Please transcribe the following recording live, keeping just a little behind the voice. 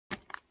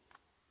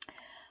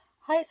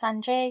Hi, it's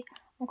Angie.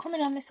 I'm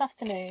coming on this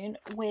afternoon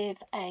with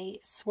a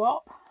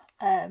swap.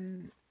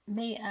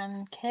 Me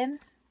and Kim,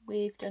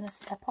 we've done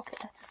a pocket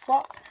letter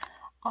swap.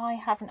 I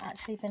haven't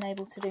actually been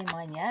able to do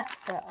mine yet,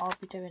 but I'll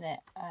be doing it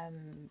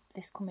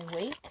this coming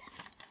week.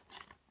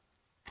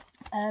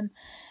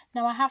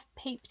 Now I have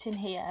peeped in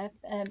here.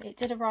 It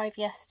did arrive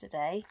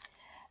yesterday,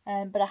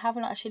 but I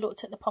haven't actually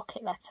looked at the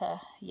pocket letter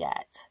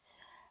yet.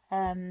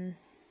 And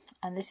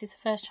this is the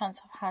first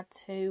chance I've had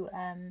to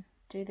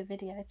do the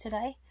video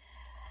today.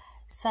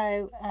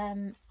 So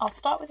I'll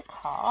start with a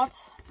card.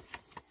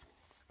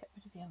 Let's get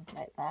rid of the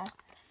envelope there.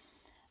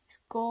 It's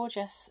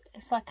gorgeous.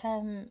 It's like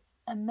a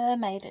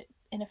mermaid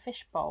in a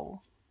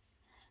fishbowl.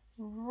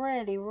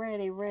 Really,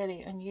 really,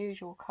 really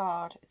unusual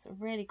card. It's a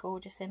really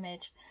gorgeous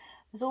image.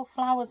 There's all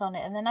flowers on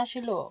it, and then as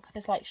you look,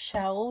 there's like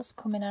shells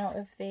coming out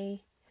of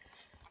the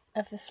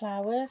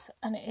flowers,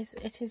 and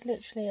it is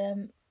literally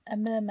a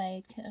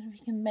mermaid. I don't know if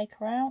you can make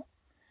her out.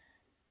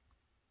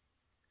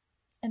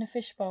 In a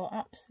fishbowl.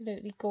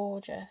 Absolutely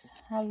gorgeous.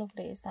 How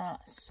lovely is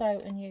that? So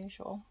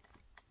unusual.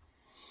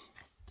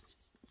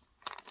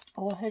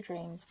 All her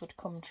dreams would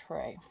come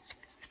true.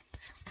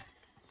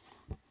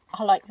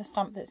 I like the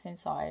stamp that's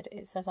inside.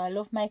 It says, "I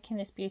love making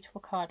this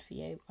beautiful card for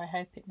you. I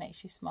hope it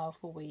makes you smile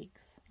for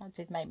weeks." That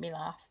did make me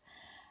laugh.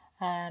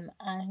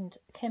 And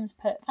Kim's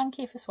put, "Thank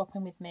you for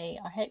swapping with me.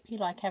 I hope you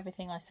like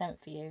everything I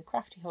sent for you.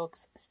 Crafty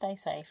hugs. Stay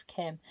safe,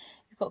 Kim."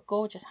 You've got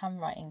gorgeous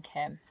handwriting,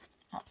 Kim.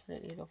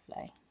 Absolutely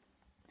lovely.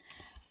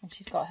 And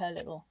she's got her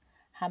little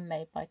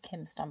Handmade by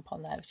Kim stamp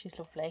on there, which is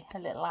lovely. Her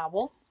little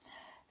owl.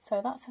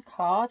 So that's a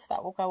card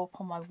that will go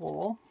up on my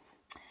wall.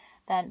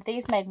 Then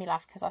these made me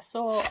laugh because I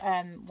saw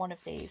one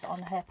of these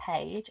on her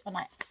page and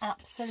I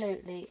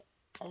absolutely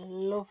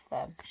love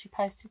them. She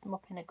posted them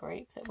up in a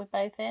group that we're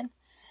both in.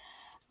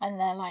 And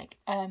they're like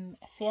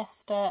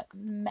Fiesta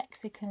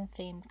Mexican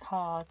themed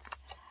cards.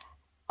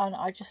 And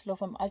I just love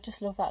them. I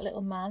just love that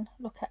little man.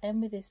 Look at him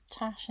with his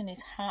tash and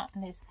his hat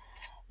and his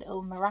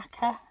little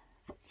maraca.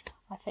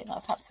 I think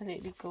that's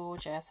absolutely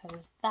gorgeous. So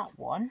there's that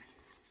one.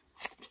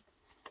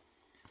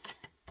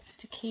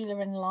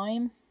 Tequila and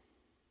lime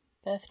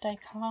birthday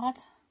card.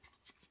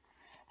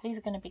 These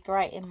are going to be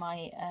great in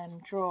my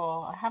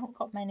drawer. I haven't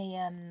got many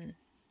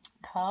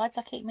cards.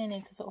 I keep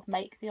meaning to sort of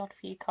make the odd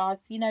few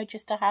cards, you know,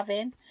 just to have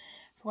in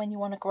for when you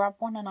want to grab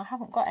one. And I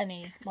haven't got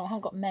any. Well, I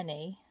haven't got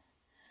many.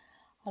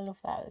 I love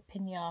that, the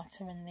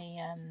pinata and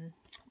the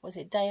was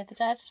it Day of the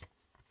Dead?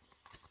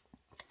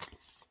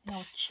 The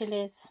old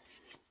chilies.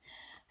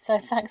 So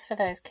thanks for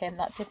those, Kim.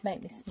 That did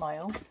make me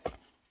smile.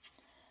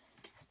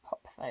 Just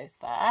pop those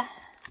there.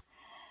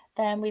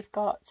 Then we've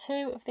got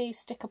two of these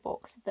sticker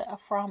books that are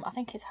from, I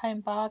think it's Home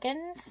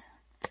Bargains.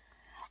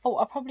 Oh,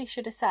 I probably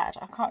should have said,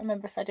 I can't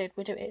remember if I did.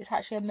 It's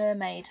actually a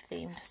mermaid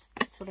themed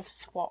sort of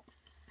swap.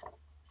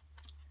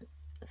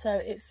 So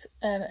it's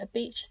a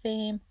beach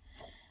theme,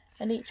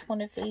 and each one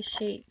of these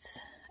sheets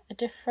are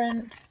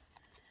different.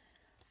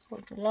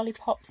 With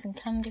lollipops and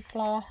candy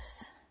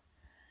floss.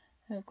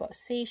 We've got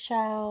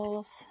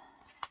seashells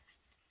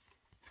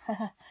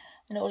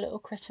and all little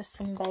critters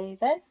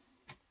sunbathing.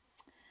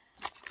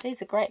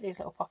 These are great, these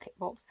little pocket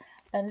books.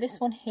 And this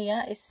one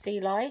here is Sea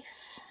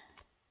Life.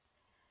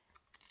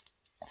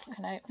 If I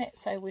can open it.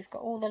 So we've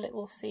got all the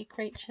little sea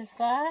creatures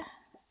there.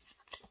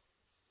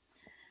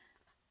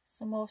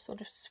 Some more sort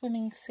of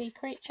swimming sea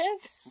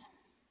creatures.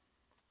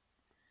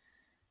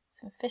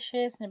 Some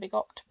fishes and a big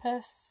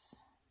octopus.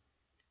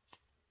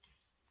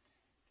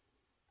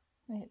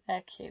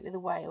 They're cute with the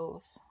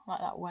whales. I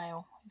like that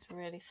whale. It's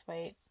really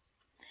sweet.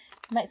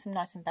 Make some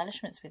nice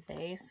embellishments with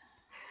these.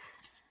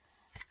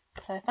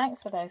 So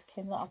thanks for those,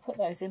 Kim. I'll put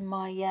those in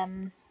my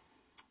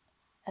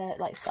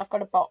like I've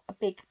got a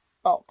big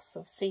box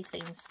of sea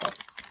theme stuff.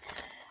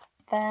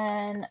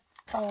 Then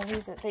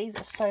these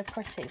are so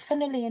pretty.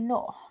 Funnily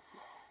enough,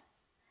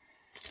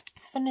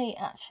 it's funny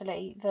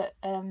actually that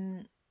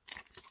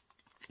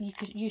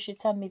you should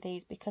send me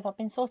these, because I've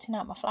been sorting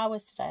out my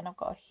flowers today and I've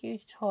got a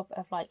huge tub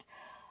of like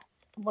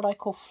what I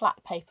call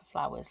flat paper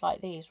flowers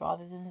like these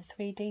rather than the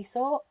 3D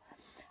sort,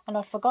 and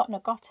I'd forgotten I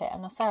got it,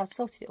 and I say I've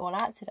sorted it all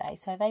out today,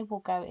 so they will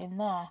go in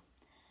there.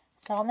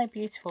 So aren't they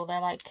beautiful?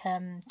 They're like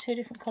two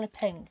different colour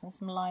pinks and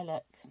some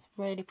lilacs.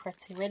 Really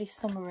pretty, really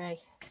summery.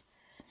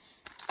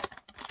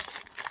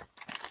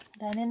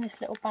 Then in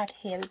this little bag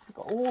here, we've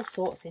got all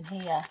sorts in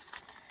here.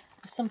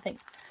 There's something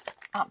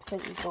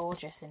absolutely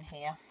gorgeous in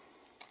here.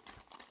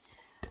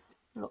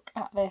 Look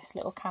at this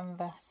little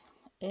canvas.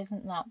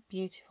 Isn't that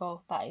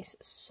beautiful? That is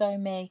so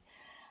me.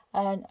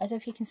 And I don't know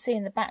if you can see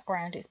in the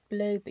background, it's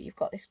blue, but you've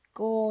got this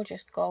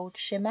gorgeous gold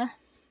shimmer.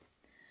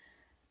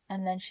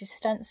 And then she's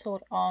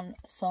stenciled on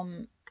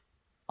some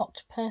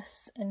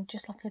octopus in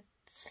just like a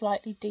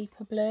slightly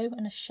deeper blue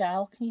and a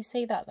shell. Can you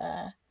see that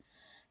there?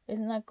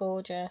 Isn't that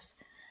gorgeous?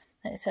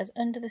 And it says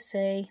Under the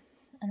Sea,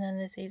 and then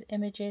there's these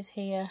images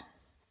here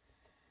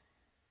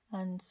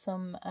and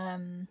some a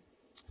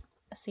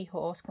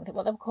seahorse. Can't think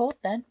what they were called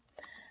then.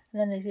 And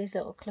then there's these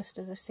little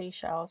clusters of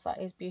seashells.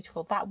 That is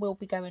beautiful. That will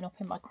be going up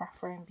in my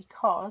craft room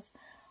because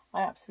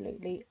I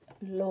absolutely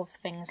love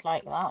things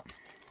like that.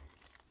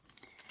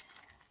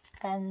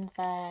 Then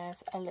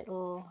there's a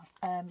little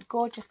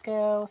Gorgeous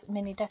Girls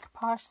mini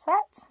decoupage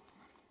set.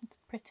 It's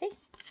pretty.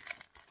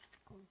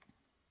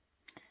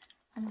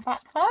 On the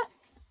back there,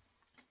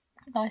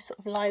 nice sort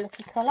of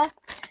lilac-y colour.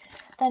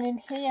 Then in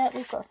here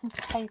we've got some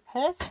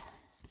papers.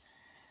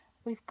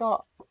 We've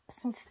got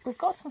some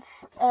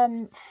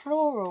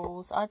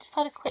florals. I just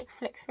had a quick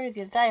flick through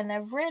the other day, and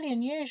they're really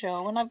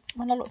unusual. When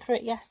I looked through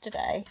it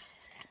yesterday,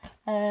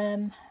 let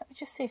me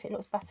just see if it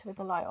looks better with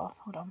the light off.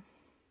 Hold on.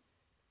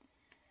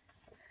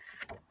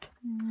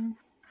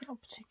 Not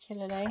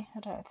particularly, I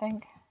don't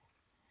think.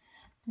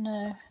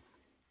 No,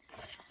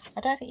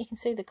 I don't think you can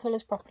see the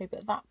colours properly,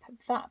 but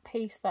that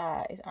piece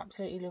there is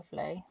absolutely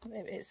lovely.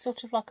 It's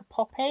sort of like a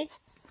poppy,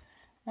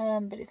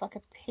 but it's like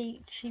a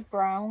peachy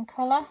brown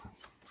colour.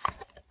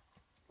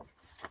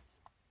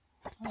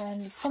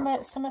 Some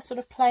are sort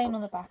of plain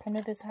on the back, and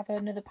others have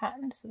another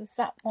pattern. So there's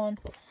that one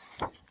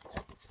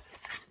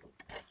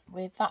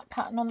with that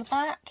pattern on the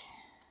back.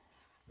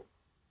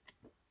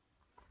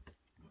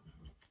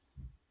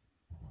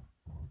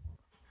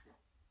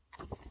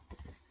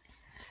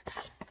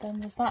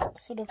 Then there's that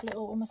sort of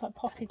little, almost like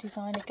poppy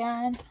design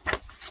again.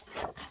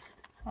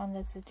 And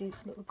there's a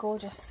little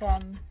gorgeous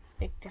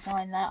big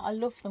design there. I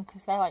love them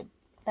because they're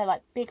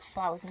like big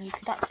flowers, and you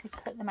could actually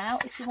cut them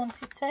out if you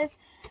wanted to.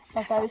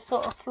 They're those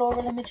sort of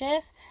floral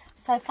images.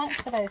 So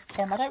thanks for those,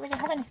 Kim. I don't really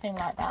have anything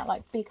like that,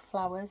 like big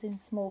flowers in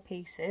small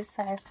pieces.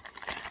 So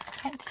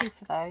thank you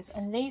for those.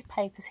 And these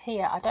papers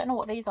here, I don't know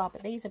what these are,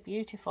 but these are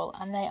beautiful,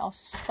 and they are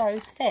so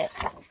thick.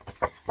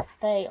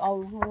 They are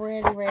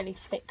really, really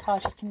thick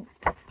cards.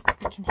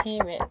 You can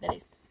hear it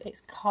that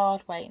it's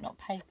card weight, not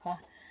paper.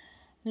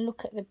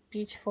 Look at the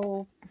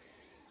beautiful.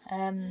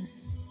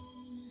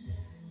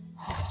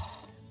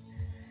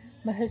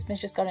 My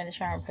husband's just gone in the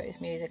shower and put his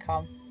music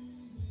on.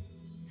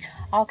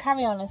 I'll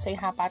carry on and see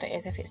how bad it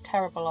is. If it's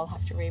terrible, I'll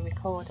have to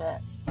re-record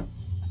it.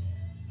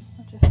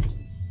 I'll just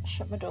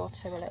shut my door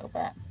to a little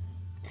bit.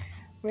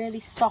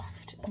 Really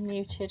soft,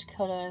 muted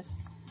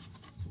colours.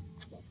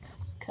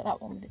 Look at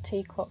that one with the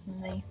teacup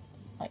and the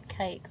like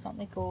cakes, aren't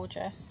they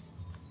gorgeous?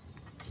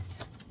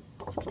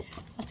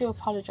 I do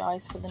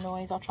apologise for the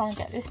noise. I'll try and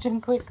get this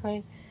done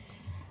quickly.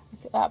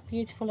 Look at that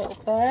beautiful little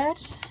bird.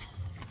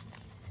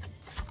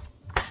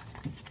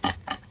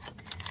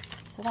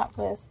 So that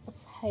was the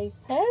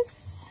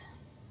papers.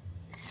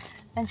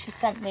 Then she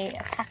sent me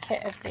a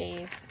packet of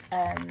these,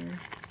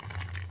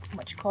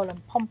 what do you call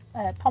them,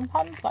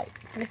 pom-poms, like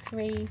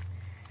glittery,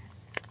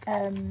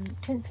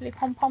 tinsely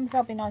pom-poms.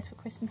 They'll be nice for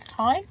Christmas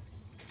time.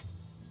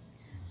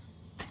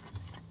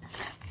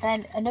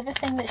 Then another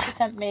thing that she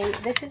sent me,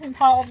 this isn't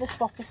part of the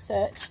swap as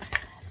such.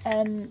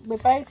 We're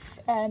both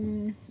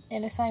in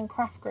the same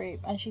craft group,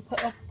 and she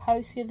put up a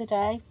post the other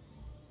day.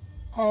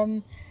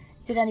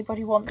 Did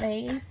anybody want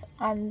these?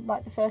 And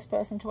like the first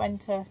person to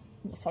enter,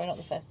 sorry, not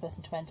the first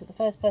person to enter, the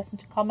first person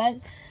to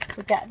comment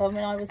would get them,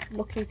 and I was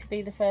lucky to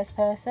be the first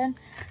person.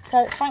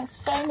 So thanks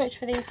so much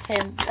for these,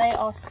 Kim. They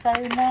are so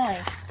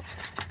nice.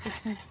 There's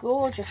some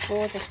gorgeous,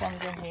 gorgeous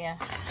ones in here.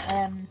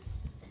 I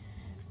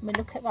mean,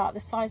 look at that,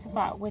 the size of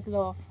that with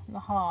love and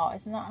the heart.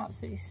 Isn't that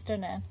absolutely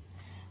stunning?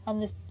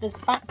 And there's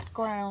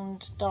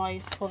background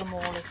dies for them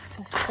all,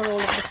 for all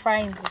of the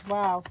frames as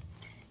well.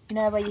 You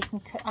know, where you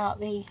can cut out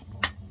the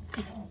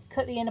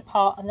inner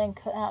part and then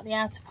cut out the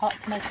outer part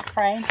to make a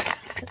frame.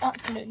 There's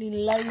absolutely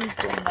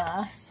loads in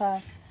there. So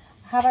I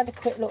have had a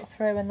quick look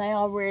through, and they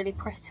are really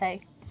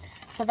pretty.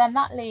 So then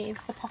that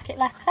leaves the pocket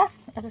letter.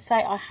 As I say,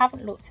 I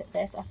haven't looked at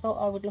this. I thought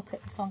I would look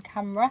at this on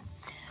camera.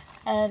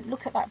 And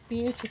look at that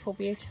beautiful,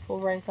 beautiful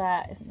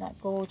rosette. Isn't that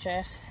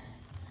gorgeous?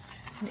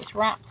 And it's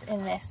wrapped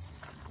in this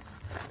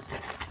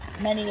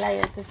many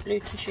layers of blue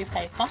tissue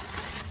paper.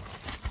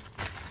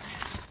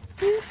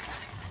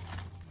 Oops.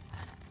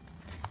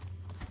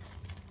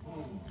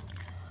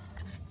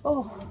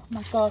 Oh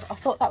my god, I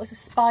thought that was a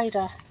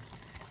spider.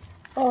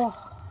 Oh.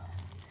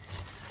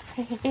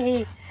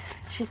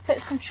 She's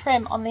put some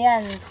trim on the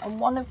end, and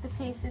one of the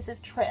pieces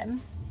of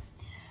trim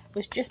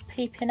was just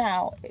peeping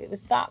out. It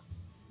was that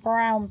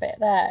brown bit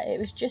there. It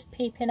was just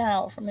peeping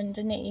out from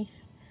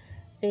underneath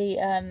the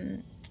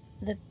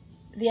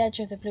edge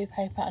of the blue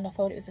paper, and I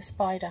thought it was a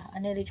spider. I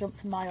nearly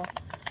jumped a mile.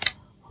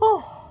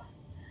 Oh,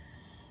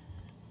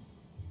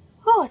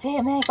 oh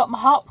dear me, got my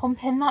heart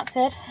pumping, that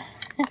did.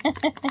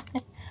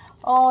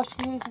 Oh,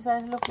 she uses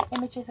those lovely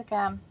images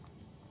again.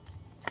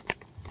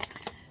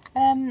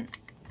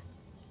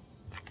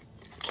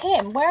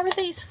 Kim, where are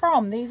these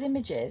from, these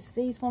images?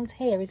 These ones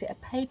here, is it a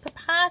paper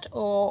pad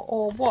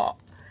or what?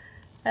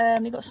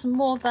 You've got some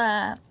more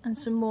there and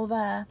some more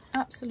there.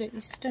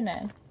 Absolutely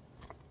stunning.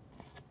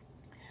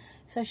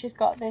 So she's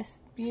got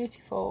this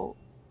beautiful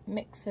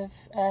mix of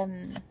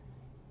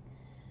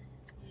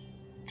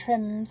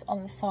trims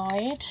on the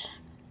side.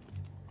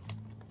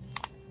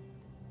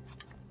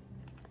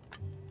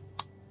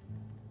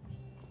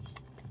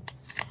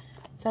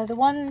 So the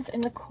ones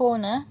in the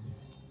corner,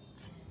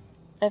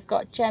 they've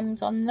got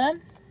gems on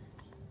them.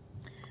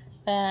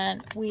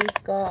 Then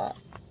we've got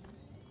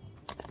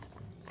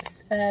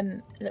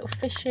little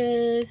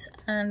fishes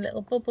and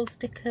little bubble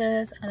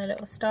stickers and a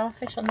little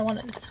starfish on the one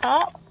at the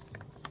top.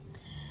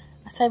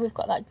 I say we've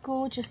got that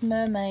gorgeous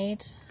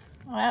mermaid.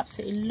 I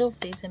absolutely love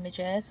these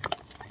images.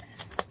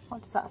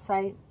 What does that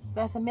say?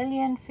 There's a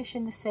million fish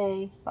in the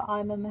sea, but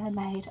I'm a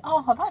mermaid.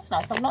 Oh, that's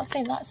nice. I've not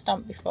seen that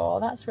stamp before.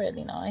 That's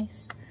really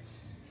nice.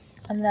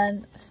 And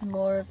then some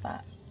more of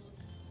that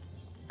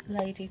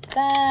lady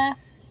there.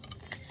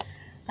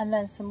 And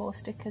then some more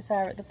stickers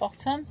there at the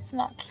bottom. Isn't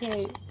that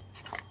cute?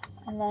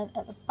 And then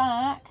at the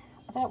back,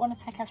 I don't want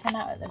to take everything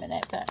out at the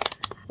minute, but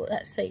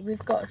let's see.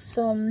 We've got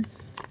some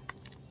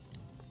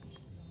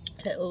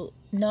little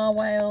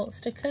narwhal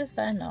stickers.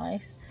 They're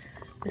nice.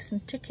 There's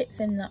some tickets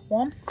in that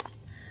one.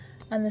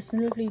 And there's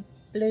some lovely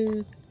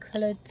blue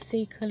coloured,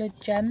 sea coloured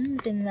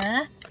gems in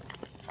there.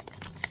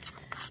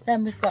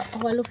 Then we've got,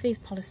 oh, I love these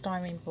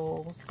polystyrene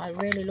balls. I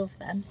really love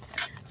them.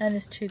 And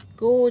there's two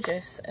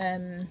gorgeous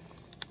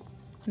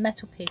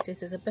metal pieces.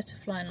 There's a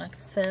butterfly and like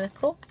a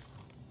circle.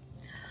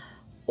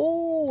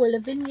 Oh, a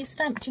Lavinia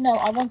stamp. Do you know,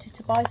 I wanted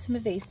to buy some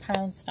of these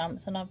pound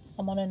stamps and I'm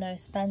on a no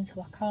spend,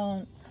 so I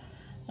can't.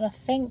 And I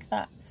think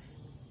that's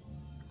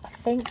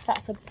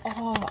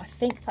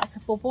a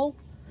bubble.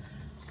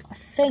 I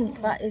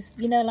think that is,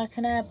 you know, like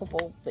an air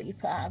bubble that you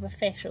put out of a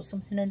fish or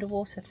something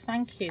underwater.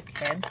 Thank you,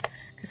 Kim,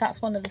 because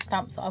that's one of the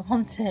stamps that I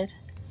wanted.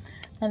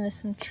 And there's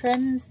some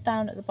trims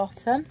down at the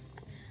bottom.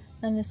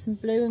 Then there's some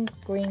blue and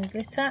green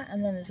glitter,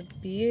 and then there's a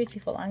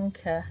beautiful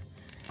anchor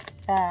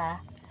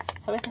there.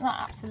 So isn't that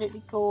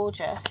absolutely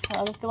gorgeous? I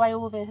love the way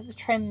all the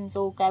trims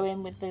all go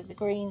in with the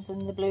greens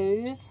and the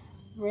blues.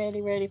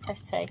 Really, really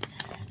pretty.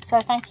 So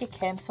thank you,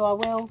 Kim. So I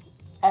will,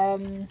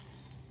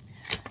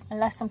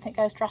 unless something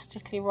goes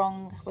drastically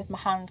wrong with my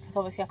hand, because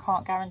obviously I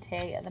can't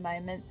guarantee at the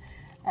moment,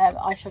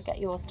 I shall get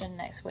yours done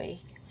next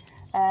week.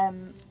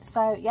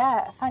 So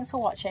yeah, thanks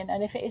for watching,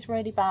 and if it is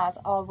really bad,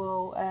 I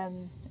will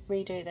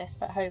redo this,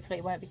 but hopefully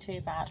it won't be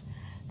too bad.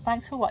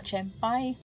 Thanks for watching. Bye.